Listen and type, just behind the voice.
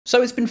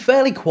So it's been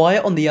fairly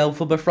quiet on the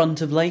Elphaba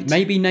front of late.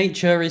 Maybe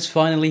nature is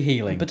finally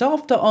healing. But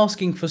after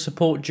asking for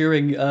support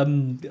during,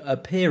 a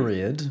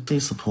period...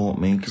 Please support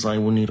me, because I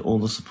will need all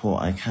the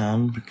support I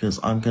can, because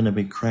I'm gonna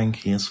be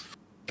cranky as f***.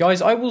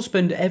 Guys, I will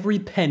spend every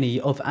penny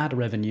of ad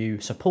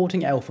revenue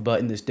supporting Elphaba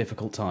in this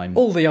difficult time.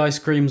 All the ice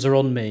creams are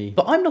on me.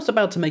 But I'm not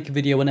about to make a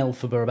video on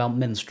Elphaba about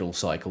menstrual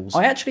cycles.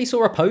 I actually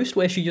saw a post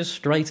where she just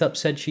straight up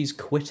said she's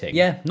quitting.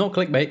 Yeah, not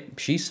clickbait,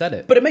 she said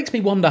it. But it makes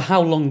me wonder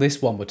how long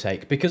this one would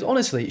take, because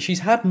honestly, she's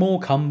had more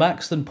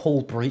comebacks than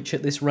Paul Breach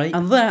at this rate,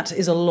 and that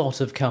is a lot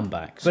of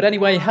comebacks. But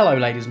anyway, hello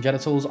ladies and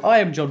genitals, I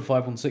am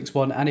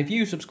John5161, and if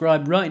you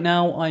subscribe right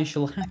now, I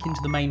shall hack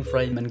into the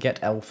mainframe and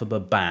get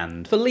Elphaba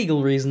banned. For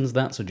legal reasons,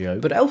 that's a joke.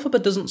 But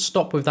Elphaba doesn't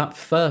stop with that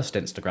first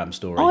Instagram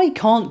story. I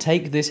can't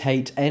take this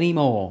hate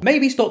anymore.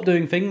 Maybe stop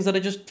doing things that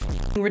are just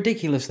f***ing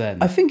ridiculous then.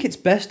 I think it's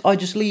best I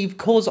just leave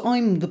cause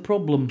I'm the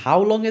problem.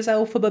 How long has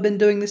Elphaba been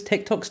doing this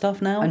TikTok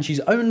stuff now? And she's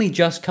only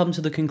just come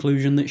to the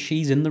conclusion that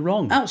she's in the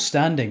wrong.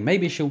 Outstanding.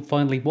 Maybe she'll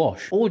finally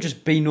wash. Or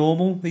just be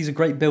normal. These are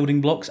great building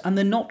blocks and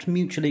they're not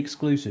mutually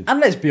exclusive. And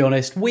let's be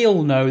honest, we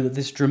all know that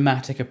this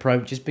dramatic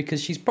approach is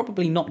because she's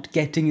probably not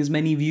getting as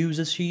many views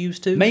as she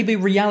used to. Maybe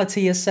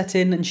reality has set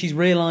in and she's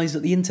realised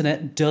that the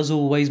internet does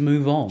always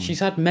move on.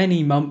 She's had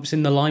many months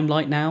in the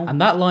limelight now,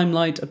 and that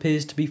limelight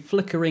appears to be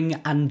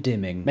flickering and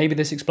dimming. Maybe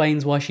this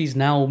explains why she's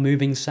now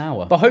moving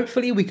sour. But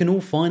hopefully we can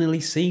all finally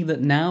see that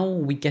now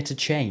we get a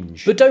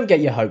change. But don't get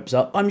your hopes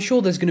up. I'm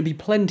sure there's going to be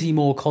plenty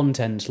more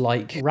content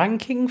like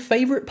ranking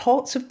favourite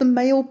parts of the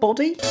male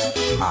body?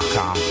 I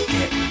can't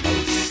get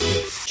no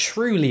sleep.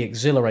 Truly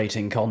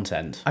exhilarating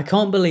content. I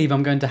can't believe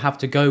I'm going to have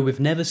to go with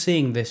never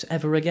seeing this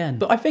ever again.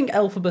 But I think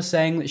Elphaba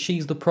saying that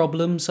she's the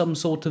problem, some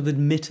sort of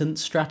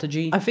admittance strategy,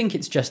 I think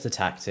it's just a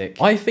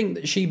tactic. I think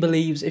that she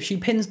believes if she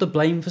pins the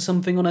blame for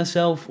something on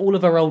herself, all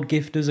of her old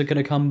gifters are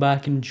going to come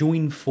back and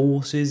join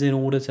forces in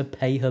order to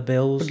pay her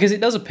bills. Because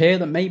it does appear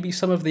that maybe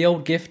some of the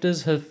old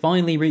gifters have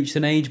finally reached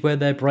an age where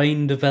their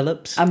brain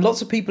develops. And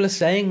lots of people are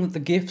saying that the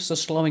gifts are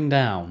slowing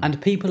down.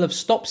 And people have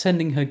stopped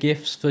sending her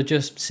gifts for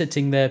just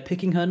sitting there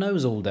picking her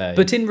nose all day.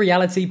 But in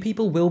reality,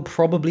 people will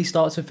probably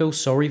start to feel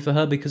sorry for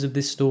her because of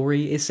this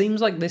story. It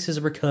seems like this is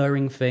a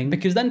recurring thing,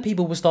 because then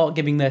people will start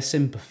giving their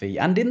sympathy.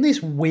 And in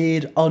this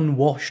weird,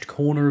 unwashed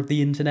corner of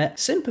the internet,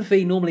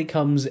 sympathy normally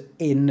comes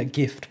in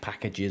gift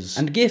packages.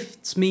 And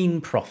gifts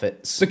mean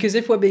profits. Because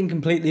if we're being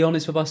completely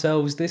honest with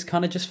ourselves, this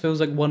kind of just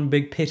feels like one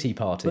big pity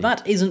party. But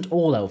that isn't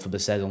all Elphaba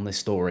said on this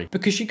story.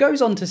 Because she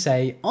goes on to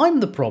say, I'm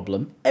the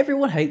problem,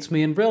 everyone hates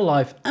me in real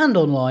life and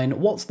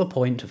online, what's the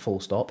point, full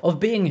stop, of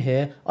being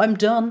here, I'm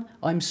done,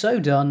 I'm so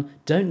done,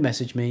 don't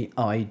message me,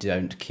 I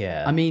don't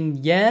care. I mean,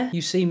 yeah,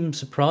 you seem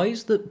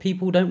surprised that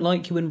people don't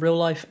like you in real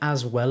life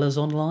as well as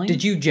online?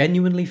 Did you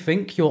genuinely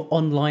think your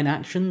online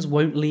actions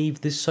won't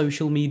leave this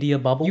social media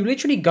bubble? You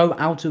literally go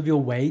out of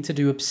your way to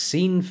do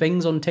obscene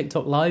things on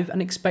TikTok Live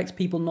and expect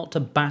people not to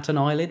bat an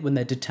eyelid when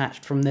they're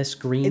detached from their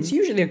screen. It's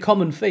usually a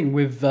common thing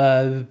with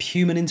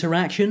human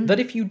interaction, that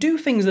if you do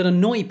things that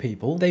annoy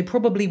people, they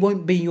probably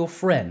won't be your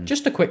friend.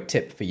 Just a quick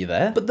tip for you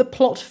there. But the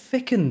plot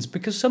thickens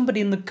because somebody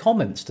in the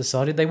comments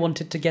decided they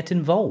wanted to get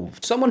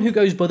involved. Someone who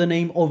goes by the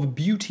name of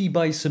Beauty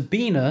by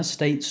Sabina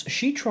states,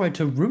 she tried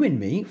to ruin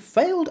me,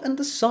 failed and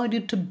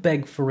decided to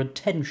beg for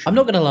attention. I'm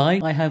not gonna lie,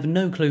 I have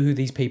no clue who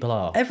these people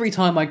are. Every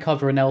time I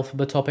cover an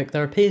Elphaba topic,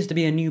 there appears to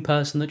be a new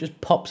person that just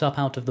pops up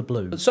out of the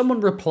blue. But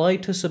someone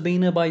replied to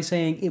Sabina by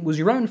saying, it was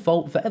your own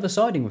fault for ever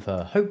siding with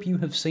her. Hope you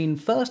have seen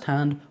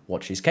firsthand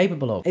what she's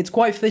capable of. It's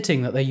quite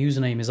fitting that their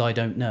username is I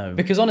don't know.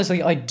 Because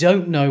honestly, I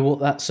don't know what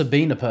that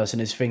Sabina person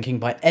is thinking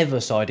by ever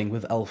siding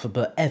with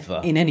Elphaba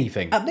ever in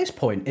anything. At this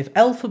point, if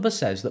Elphaba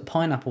says that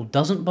pineapple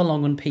doesn't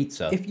belong on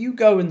pizza, if you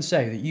go and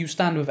say that you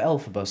stand with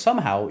Elphaba,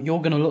 somehow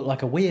you're gonna look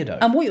like a weirdo.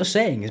 And what you're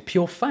saying is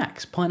pure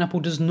facts. Pineapple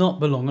does not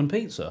belong on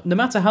pizza. No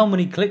matter how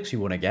many clicks you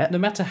want to get, no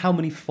matter how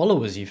many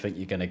followers you think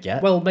you're gonna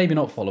get, well, maybe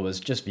not followers,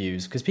 just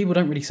views, because people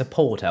don't really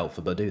support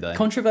Elphaba, do they?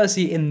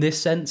 Controversy in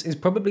this sense is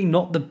probably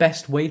not the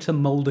best way to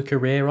mold a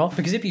career off,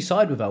 because if you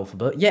side with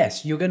Elphaba,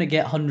 yes, you're gonna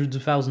get hundreds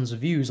of thousands of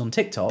views on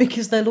TikTok,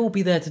 because they'll all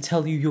be there to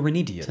tell you you're an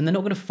idiot, and they're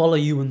not gonna follow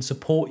you and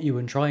support you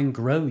and try and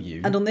grow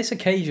you. And on this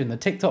occasion, the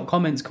TikTok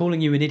comments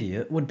calling you an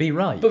idiot would be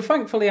right. But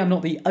thankfully, I'm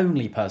not the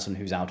only person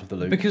who's out of the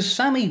loop, because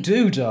Sammy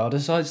Doodah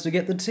decides to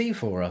get the tea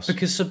for us.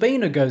 Because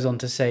Sabina goes on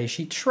to say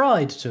she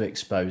tried to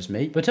expose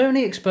me, but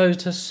only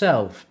exposed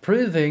herself,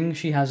 proving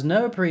she has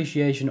no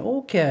appreciation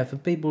or care for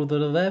people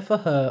that are there for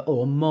her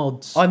or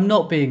mods. I'm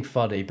not being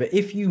funny, but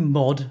if you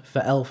mod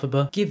for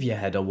Elphaba, give your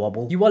head a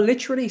wobble. You are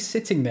literally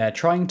sitting there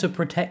trying to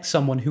protect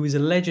someone who is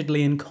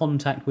allegedly in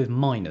contact with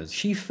minors.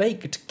 She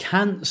faked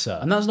cancer,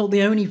 and that's not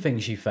the only everything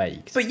she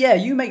faked. But yeah,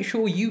 you make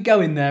sure you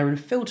go in there and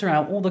filter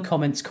out all the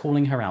comments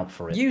calling her out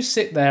for it. You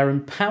sit there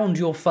and pound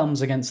your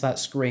thumbs against that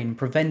screen,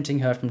 preventing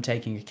her from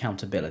taking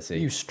accountability.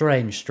 You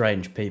strange,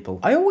 strange people.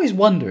 I always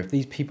wonder if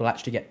these people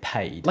actually get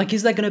paid. Like,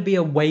 is there going to be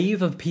a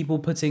wave of people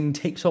putting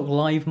TikTok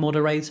live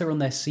moderator on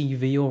their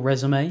CV or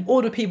resume?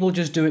 Or do people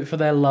just do it for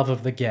their love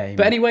of the game?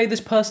 But anyway,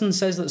 this person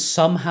says that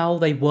somehow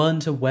they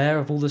weren't aware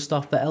of all the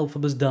stuff that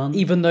Elphaba's done,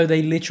 even though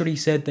they literally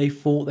said they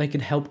thought they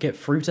could help get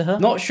through to her.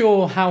 Not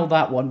sure how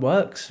that one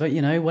works, but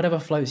you know, whatever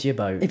floats your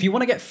boat. If you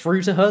want to get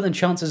through to her, then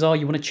chances are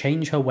you want to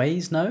change her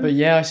ways, no? But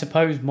yeah, I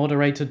suppose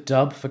moderator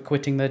dub for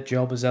quitting their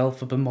job as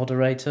Elphaba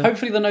moderator.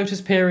 Hopefully the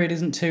notice period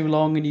isn't too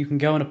long and you can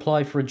go and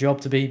apply for a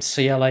job to be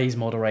CLA's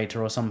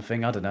moderator or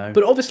something, I don't know.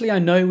 But obviously I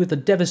know with the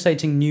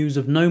devastating news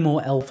of no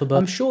more Elphaba,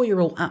 I'm sure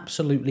you're all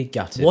absolutely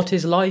gutted. What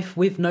is life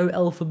with no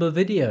Elphaba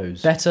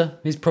videos? Better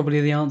is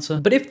probably the answer.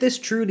 But if this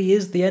truly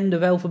is the end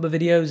of Elphaba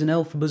videos and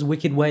Elphaba's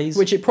wicked ways,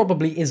 which it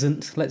probably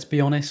isn't, let's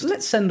be honest,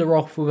 let's send her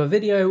off with a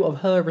video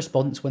of her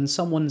response when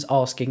someone's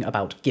asking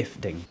about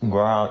gifting.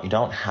 Girl, you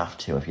don't have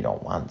to if you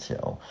don't want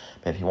to.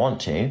 But if you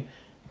want to,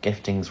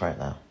 gifting's right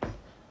there.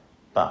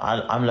 But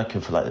I'm looking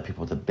for like the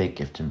people with the big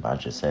gifting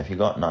badges. So if you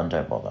got none,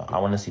 don't bother. I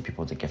want to see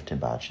people with the gifting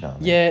badge, you know what I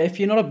mean? Yeah,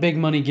 if you're not a big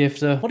money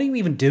gifter, what are you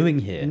even doing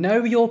here?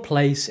 Know your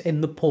place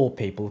in the poor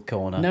people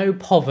corner. No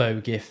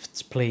povo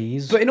gifts,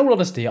 please. But in all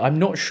honesty, I'm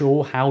not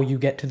sure how you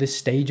get to this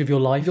stage of your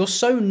life. You're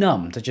so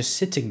numb to just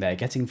sitting there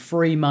getting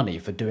free money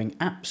for doing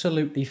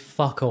absolutely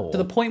fuck all, to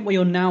the point where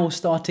you're now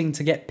starting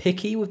to get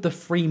picky with the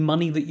free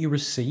money that you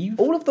receive.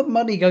 All of the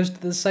money goes to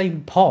the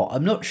same pot.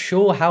 I'm not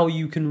sure how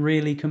you can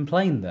really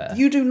complain there.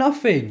 You do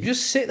nothing. You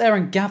just sit there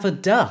and gather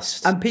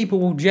dust. And people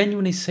will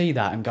genuinely see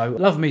that and go,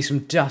 love me some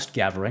dust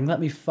gathering, let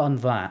me fund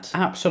that.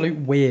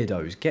 Absolute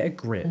weirdos, get a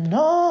grip.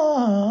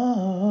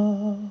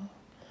 No.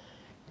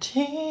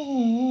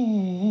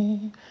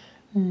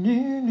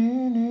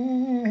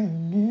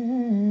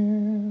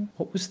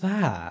 What was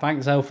that?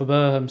 Thanks,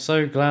 Elphaba. I'm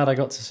so glad I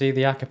got to see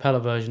the a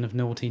cappella version of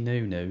Naughty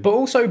Nunu. But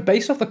also,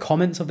 based off the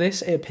comments of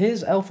this, it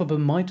appears Elphaba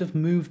might have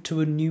moved to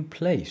a new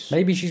place.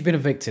 Maybe she's been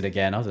evicted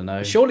again, I don't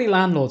know. Surely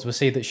landlords will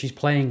see that she's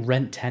playing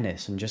rent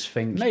tennis and just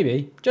think,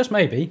 maybe, just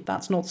maybe,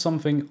 that's not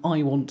something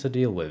I want to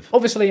deal with.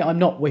 Obviously, I'm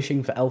not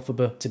wishing for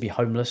Elphaba to be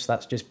homeless,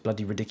 that's just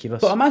bloody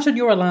ridiculous. But imagine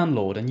you're a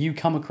landlord and you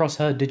come across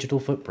her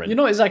digital footprint. You're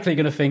not exactly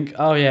going to think,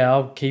 oh yeah,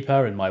 I'll keep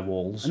her in my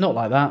walls. Not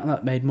like that,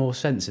 that made more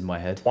sense in my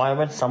head. Why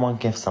would someone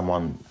gift someone?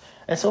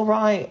 It's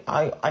alright,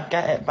 I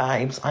get it,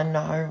 babes, I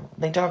know.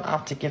 They don't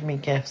have to give me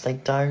gifts, they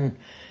don't.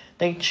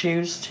 They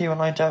choose to, and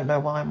I don't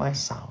know why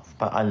myself,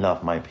 but I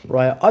love my people.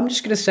 Right, I'm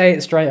just going to say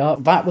it straight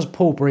up. That was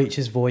Paul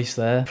Breach's voice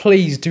there.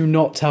 Please do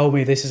not tell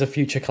me this is a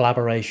future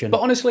collaboration.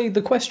 But honestly,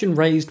 the question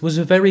raised was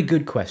a very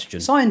good question.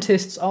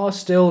 Scientists are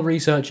still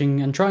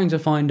researching and trying to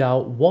find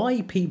out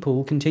why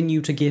people continue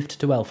to gift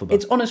to Elphaba.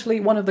 It's honestly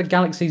one of the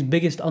galaxy's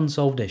biggest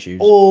unsolved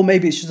issues. Or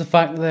maybe it's just the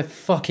fact that they're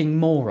fucking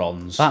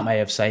morons. That may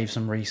have saved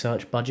some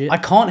research budget. I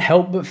can't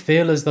help but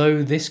feel as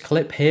though this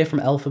clip here from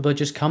Elphaba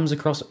just comes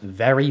across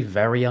very,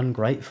 very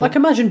ungrateful. Like,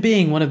 imagine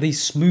being one of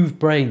these smooth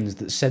brains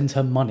that sends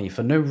her money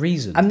for no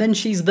reason, and then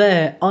she's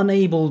there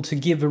unable to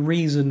give a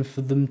reason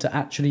for them to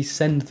actually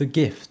send the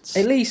gifts.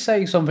 At least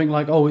say something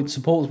like, oh, it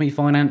supports me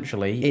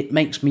financially, it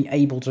makes me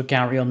able to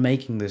carry on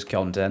making this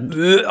content.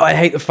 I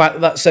hate the fact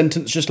that that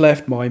sentence just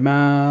left my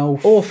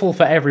mouth. Awful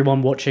for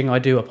everyone watching, I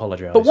do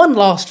apologise. But one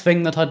last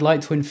thing that I'd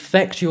like to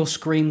infect your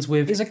screens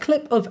with is a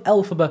clip of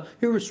Elphaba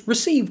who has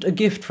received a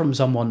gift from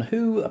someone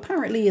who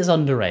apparently is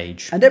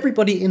underage. And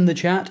everybody in the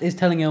chat is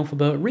telling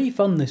Elphaba,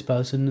 refund this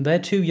person, they're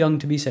too young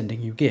to be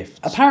sending you gifts.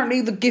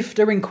 Apparently the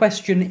gifter in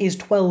question is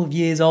 12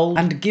 years old,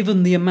 and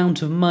given the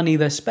amount of money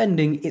they're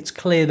spending, it's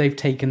clear they've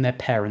taken their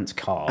parents'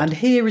 card. And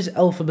here is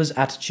Elphaba's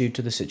attitude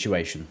to the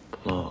situation.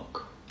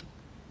 Block.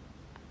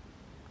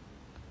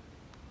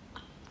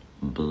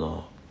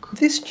 Block.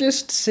 This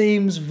just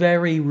seems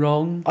very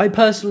wrong. I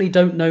personally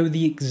don't know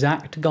the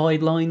exact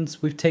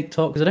guidelines with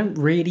TikTok because I don't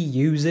really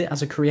use it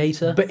as a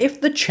creator. But if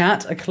the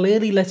chat are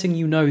clearly letting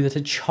you know that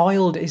a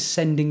child is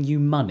sending you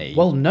money,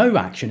 well, no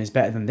action is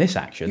better than this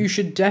action. You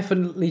should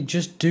definitely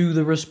just do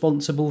the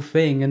responsible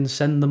thing and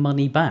send the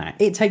money back.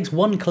 It takes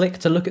one click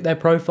to look at their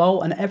profile,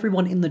 and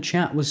everyone in the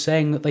chat was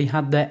saying that they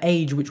had their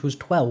age, which was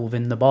 12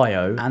 in the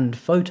bio, and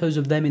photos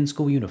of them in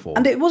school uniform.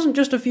 And it wasn't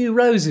just a few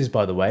roses,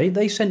 by the way.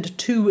 They sent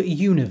 2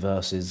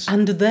 universes.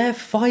 And they're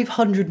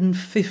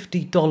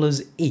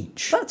 $550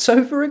 each. That's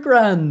over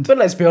 $1,000. But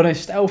let's be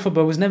honest,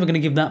 Elphaba was never going to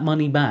give that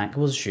money back,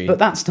 was she? But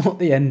that's not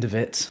the end of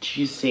it.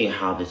 Do you see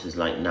how this is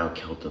like now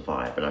killed the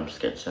vibe, and I'm just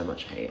getting so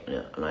much hate on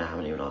it, and I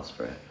haven't even asked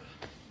for it.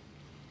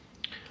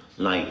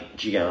 Like,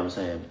 do you get what I'm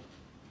saying?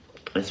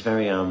 It's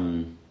very,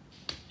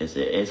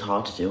 it's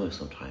hard to deal with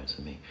sometimes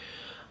for me.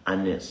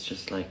 And it's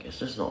just like, it's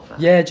just not fair.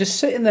 Yeah, just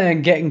sitting there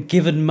and getting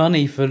given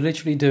money for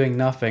literally doing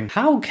nothing.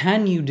 How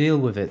can you deal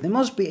with it? It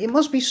must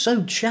be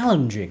so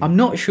challenging. I'm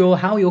not sure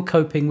how you're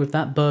coping with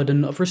that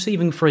burden of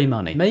receiving free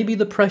money. Maybe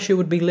the pressure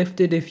would be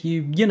lifted if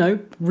you know,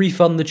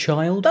 refund the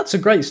child. That's a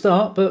great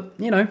start, but,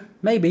 you know,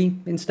 maybe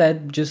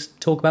instead just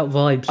talk about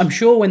vibes. I'm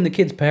sure when the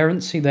kids'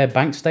 parents see their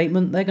bank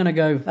statement, they're gonna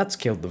go, that's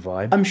killed the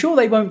vibe. I'm sure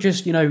they won't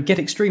just, you know, get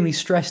extremely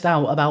stressed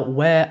out about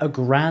where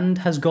 $1,000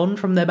 has gone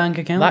from their bank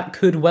account. That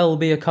could well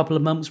be a couple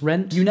of months'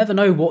 rent. You never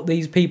know what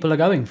these people are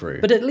going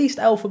through. But at least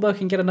Elphaba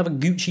can get another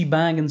Gucci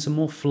bag and some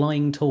more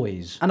flying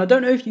toys. And I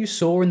don't know if you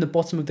saw in the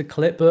bottom of the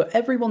clip, but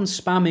everyone's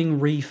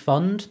spamming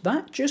refund.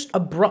 That just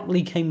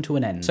abruptly came to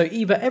an end. So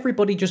either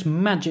everybody just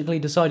magically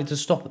decided to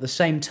stop at the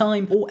same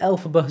time, or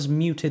Elphaba has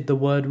muted the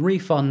word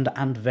refund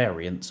and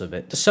variants of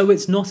it. So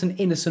it's not an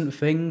innocent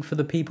thing for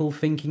the people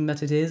thinking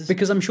that it is.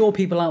 Because I'm sure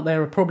people out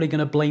there are probably going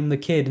to blame the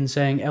kid and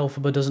saying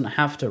Elphaba doesn't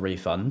have to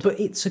refund. But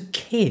it's a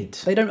kid.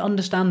 They don't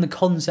understand the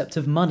concept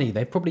of money.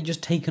 They've probably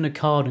just taken a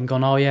card and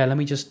gone, oh yeah, let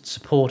me just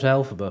support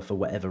Elphaba for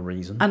whatever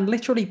reason. And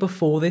literally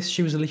before this,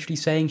 she was literally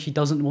saying she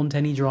doesn't want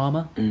any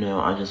drama. No,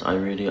 I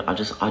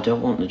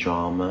don't want the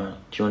drama.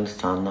 Do you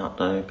understand that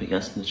though? But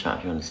yes in the chat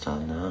if you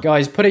understand that.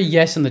 Guys, put a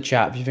yes in the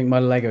chat if you think my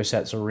Lego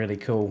sets are really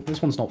cool.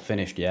 This one's not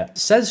finished yet.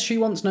 Says she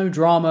wants no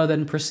drama,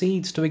 then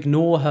proceeds to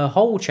ignore her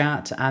whole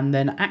chat and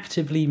then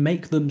actively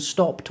make them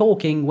stop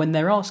talking when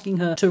they're asking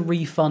her to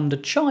refund a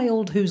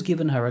child who's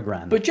given her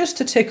 $1,000. But just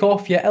to tick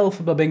off your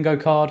Elphaba bingo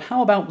card,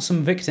 how about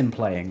some victim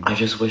playing? I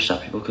just wish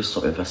that people could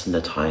stop investing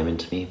their time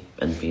into me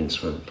and being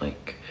sort of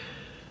like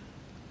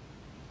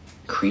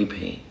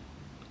creepy,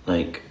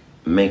 like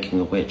making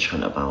a witch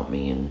hunt about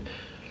me, and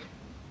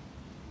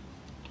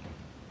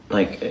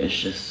like it's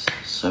just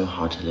so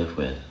hard to live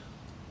with.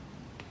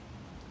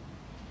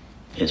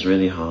 It's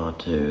really hard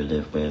to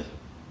live with.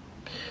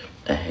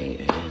 I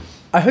hate it.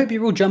 I hope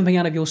you're all jumping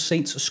out of your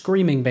seats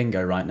screaming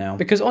bingo right now,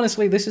 because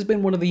honestly, this has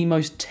been one of the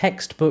most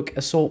textbook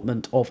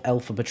assortment of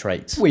Elphaba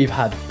traits. We've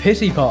had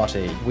pity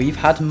party, we've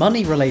had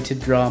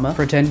money-related drama,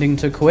 pretending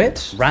to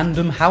quit,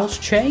 random house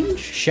change,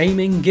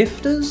 shaming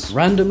gifters,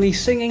 randomly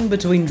singing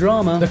between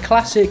drama, the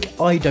classic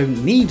I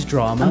don't need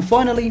drama, and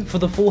finally, for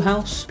the full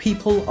house,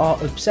 people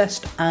are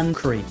obsessed and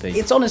creepy.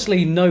 It's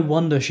honestly no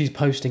wonder she's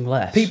posting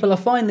less. People are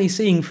finally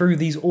seeing through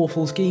these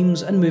awful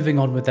schemes and moving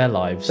on with their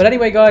lives. But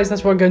anyway guys,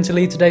 that's where I'm going to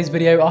leave today's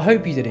video. I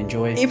hope you did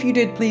enjoy. If you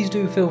did, please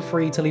do feel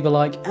free to leave a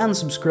like and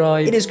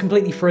subscribe. It is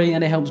completely free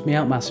and it helps me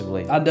out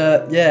massively. And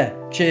yeah,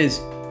 cheers.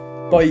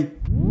 Bye.